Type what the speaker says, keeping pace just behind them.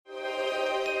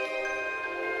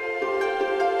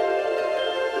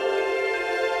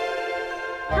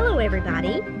Hello,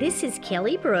 everybody. This is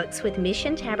Kelly Brooks with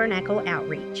Mission Tabernacle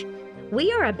Outreach.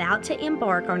 We are about to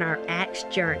embark on our Acts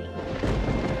journey.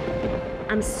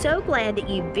 I'm so glad that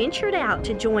you ventured out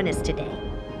to join us today.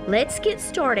 Let's get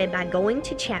started by going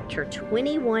to chapter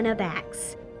 21 of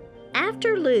Acts.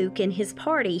 After Luke and his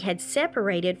party had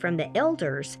separated from the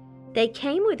elders, they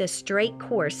came with a straight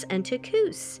course unto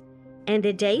Kos, and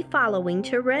the day following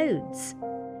to Rhodes.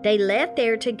 They left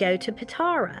there to go to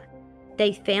Patara.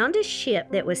 They found a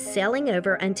ship that was sailing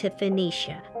over unto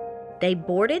Phoenicia. They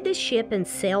boarded the ship and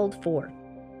sailed forth.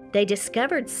 They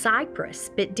discovered Cyprus,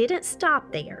 but didn't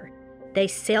stop there. They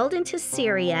sailed into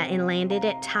Syria and landed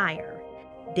at Tyre.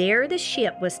 There the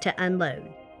ship was to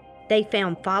unload. They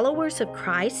found followers of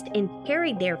Christ and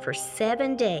tarried there for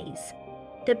 7 days.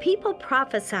 The people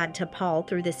prophesied to Paul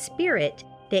through the Spirit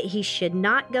that he should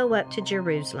not go up to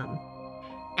Jerusalem.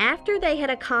 After they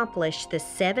had accomplished the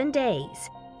 7 days,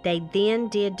 they then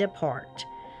did depart.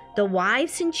 The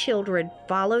wives and children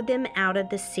followed them out of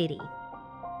the city.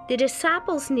 The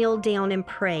disciples kneeled down and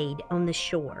prayed on the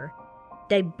shore.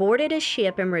 They boarded a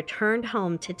ship and returned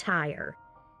home to Tyre.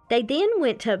 They then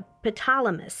went to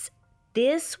Ptolemais.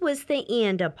 This was the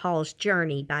end of Paul's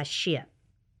journey by ship.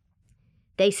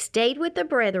 They stayed with the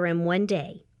brethren 1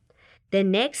 day. The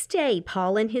next day,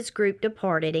 Paul and his group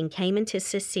departed and came into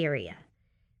Caesarea.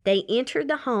 They entered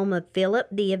the home of Philip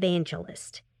the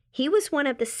evangelist. He was one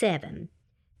of the 7.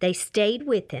 They stayed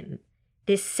with him.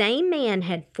 This same man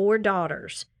had 4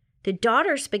 daughters. The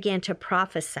daughters began to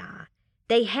prophesy.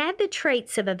 They had the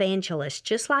traits of evangelists,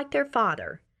 just like their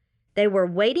father. They were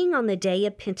waiting on the day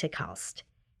of Pentecost.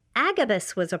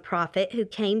 Agabus was a prophet who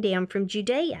came down from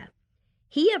Judea.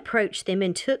 He approached them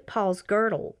and took Paul's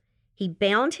girdle. He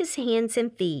bound his hands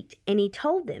and feet, and he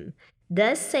told them,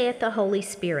 "Thus saith the Holy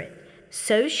Spirit,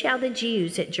 so shall the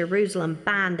Jews at Jerusalem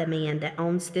bind the man that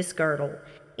owns this girdle,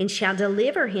 and shall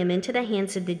deliver him into the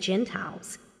hands of the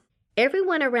Gentiles."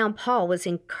 Everyone around Paul was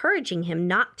encouraging him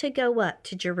not to go up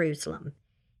to Jerusalem.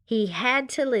 He had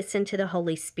to listen to the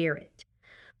Holy Spirit.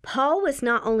 Paul was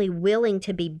not only willing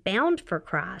to be bound for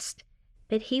Christ,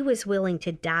 but he was willing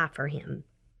to die for him.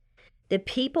 The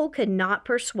people could not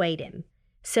persuade him,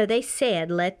 so they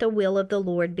said, "Let the will of the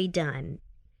Lord be done."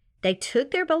 They took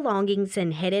their belongings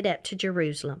and headed up to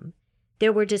Jerusalem.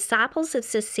 There were disciples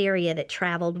of Caesarea that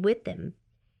traveled with them.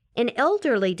 An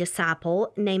elderly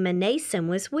disciple named Mnason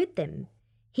was with them.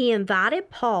 He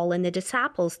invited Paul and the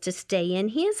disciples to stay in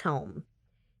his home.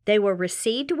 They were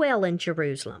received well in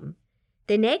Jerusalem.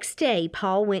 The next day,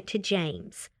 Paul went to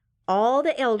James. All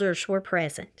the elders were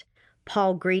present.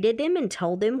 Paul greeted them and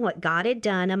told them what God had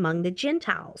done among the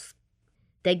Gentiles.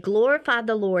 They glorified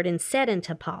the Lord and said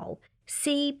unto Paul,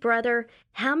 "See, brother,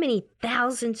 how many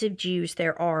thousands of Jews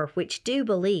there are which do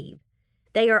believe.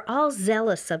 They are all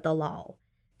zealous of the law."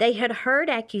 They had heard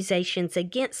accusations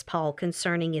against Paul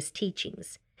concerning his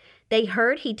teachings. They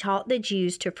heard he taught the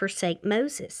Jews to forsake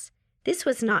Moses. This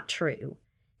was not true.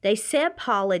 They said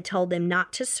Paul had told them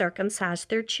not to circumcise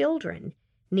their children,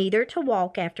 neither to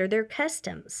walk after their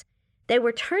customs. They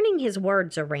were turning his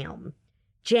words around.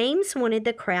 James wanted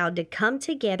the crowd to come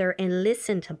together and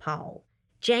listen to Paul.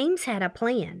 James had a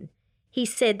plan. He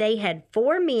said they had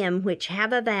 4 men which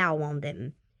have a vow on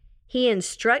them. He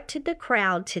instructed the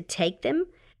crowd to take them,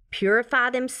 purify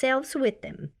themselves with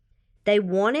them. They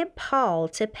wanted Paul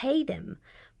to pay them.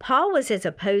 Paul was as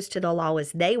opposed to the law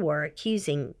as they were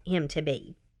accusing him to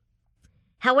be.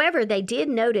 However, they did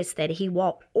notice that he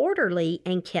walked orderly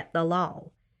and kept the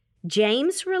law.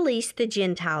 James released the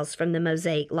Gentiles from the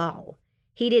Mosaic law.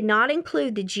 He did not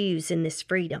include the Jews in this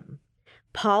freedom.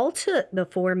 Paul took the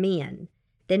 4 men.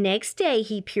 The next day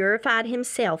he purified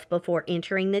himself before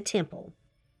entering the temple.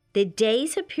 The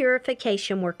days of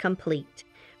purification were complete.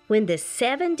 When the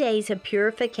 7 days of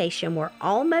purification were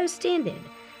almost ended,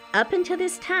 up until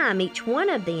this time each one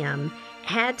of them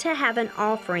had to have an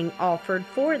offering offered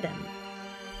for them.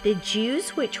 The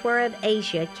Jews which were of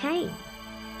Asia came.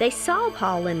 They saw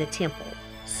Paul in the temple,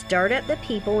 stirred up the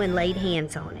people, and laid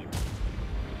hands on him.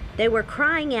 They were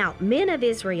crying out, "Men of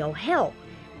Israel, help!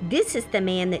 This is the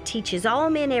man that teaches all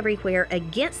men everywhere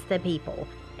against the people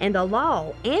and the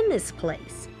law and this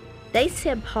place." They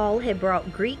said Paul had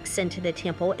brought Greeks into the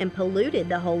temple and polluted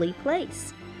the holy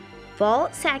place.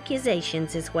 False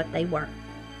accusations is what they were.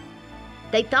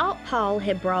 They thought Paul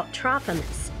had brought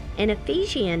Trophimus, an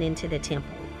Ephesian, into the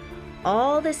temple.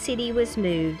 All the city was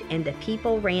moved and the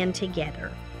people ran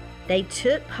together. They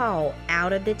took Paul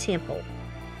out of the temple.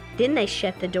 Then they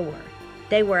shut the door.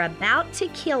 They were about to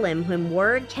kill him when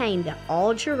word came that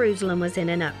all Jerusalem was in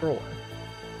an uproar.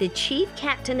 The chief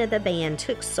captain of the band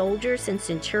took soldiers and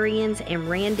centurions and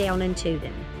ran down unto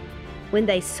them. When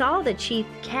they saw the chief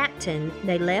captain,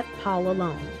 they left Paul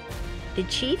alone. The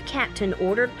chief captain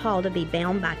ordered Paul to be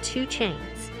bound by 2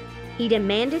 chains. He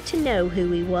demanded to know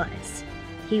who he was.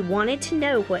 He wanted to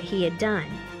know what he had done.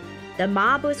 The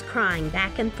mob was crying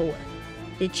back and forth.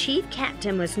 The chief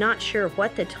captain was not sure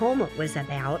what the tumult was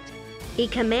about. He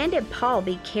commanded Paul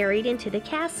be carried into the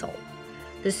castle.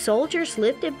 The soldiers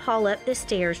lifted Paul up the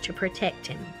stairs to protect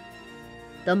him.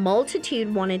 The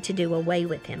multitude wanted to do away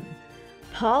with him.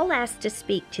 Paul asked to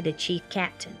speak to the chief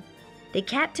captain. The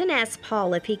captain asked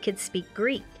Paul if he could speak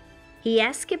Greek. He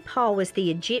asked if Paul was the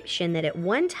Egyptian that at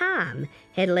one time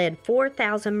had led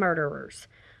 4,000 murderers.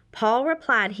 Paul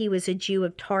replied he was a Jew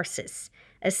of Tarsus,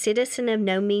 a citizen of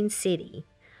no mean city.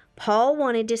 Paul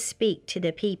wanted to speak to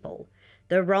the people.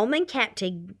 The Roman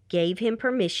captain gave him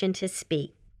permission to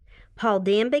speak. Paul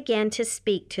then began to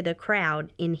speak to the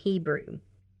crowd in Hebrew.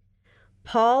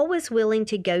 Paul was willing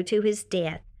to go to his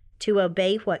death to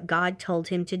obey what God told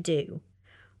him to do.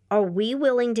 Are we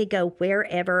willing to go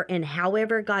wherever and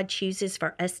however God chooses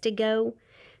for us to go?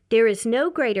 There is no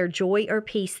greater joy or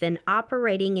peace than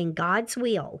operating in God's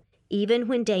will, even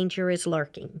when danger is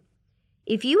lurking.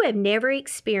 If you have never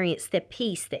experienced the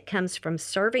peace that comes from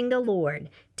serving the Lord,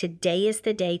 today is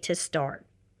the day to start.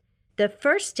 The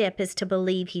first step is to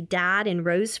believe He died and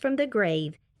rose from the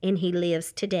grave, and He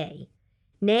lives today.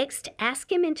 Next,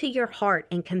 ask Him into your heart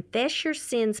and confess your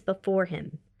sins before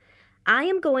Him. I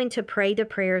am going to pray the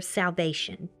prayer of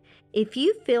salvation. If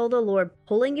you feel the Lord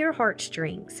pulling your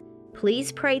heartstrings,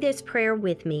 please pray this prayer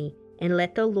with me and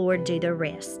let the Lord do the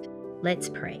rest. Let's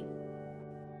pray.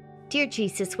 Dear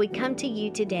Jesus, we come to you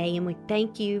today and we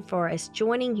thank you for us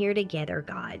joining here together,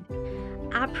 God.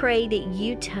 I pray that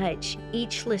you touch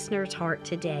each listener's heart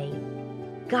today.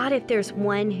 God, if there's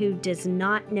one who does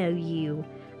not know you,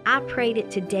 I pray that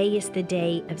today is the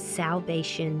day of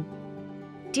salvation.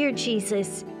 Dear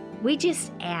Jesus, we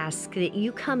just ask that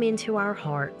you come into our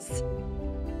hearts.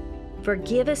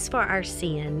 Forgive us for our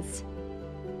sins.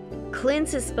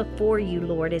 Cleanse us before you,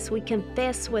 Lord, as we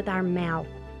confess with our mouth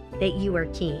that you are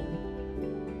King.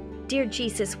 Dear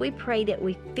Jesus, we pray that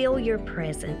we feel your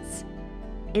presence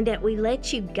and that we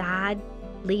let you guide,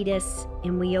 lead us,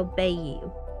 and we obey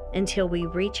you until we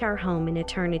reach our home in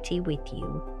eternity with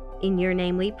you. In your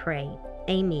name we pray.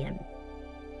 Amen.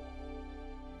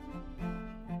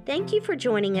 Thank you for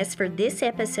joining us for this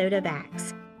episode of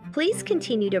Acts. Please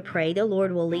continue to pray the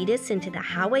Lord will lead us into the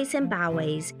highways and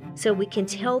byways so we can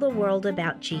tell the world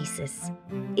about Jesus.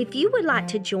 If you would like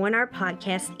to join our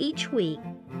podcast each week,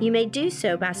 you may do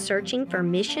so by searching for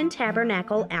Mission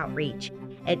Tabernacle Outreach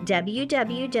at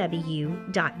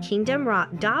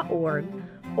www.kingdomrock.org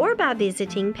or by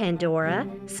visiting Pandora,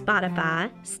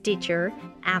 Spotify, Stitcher,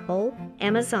 Apple,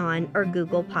 Amazon, or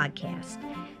Google Podcasts.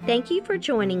 Thank you for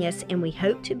joining us, and we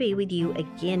hope to be with you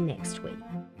again next week.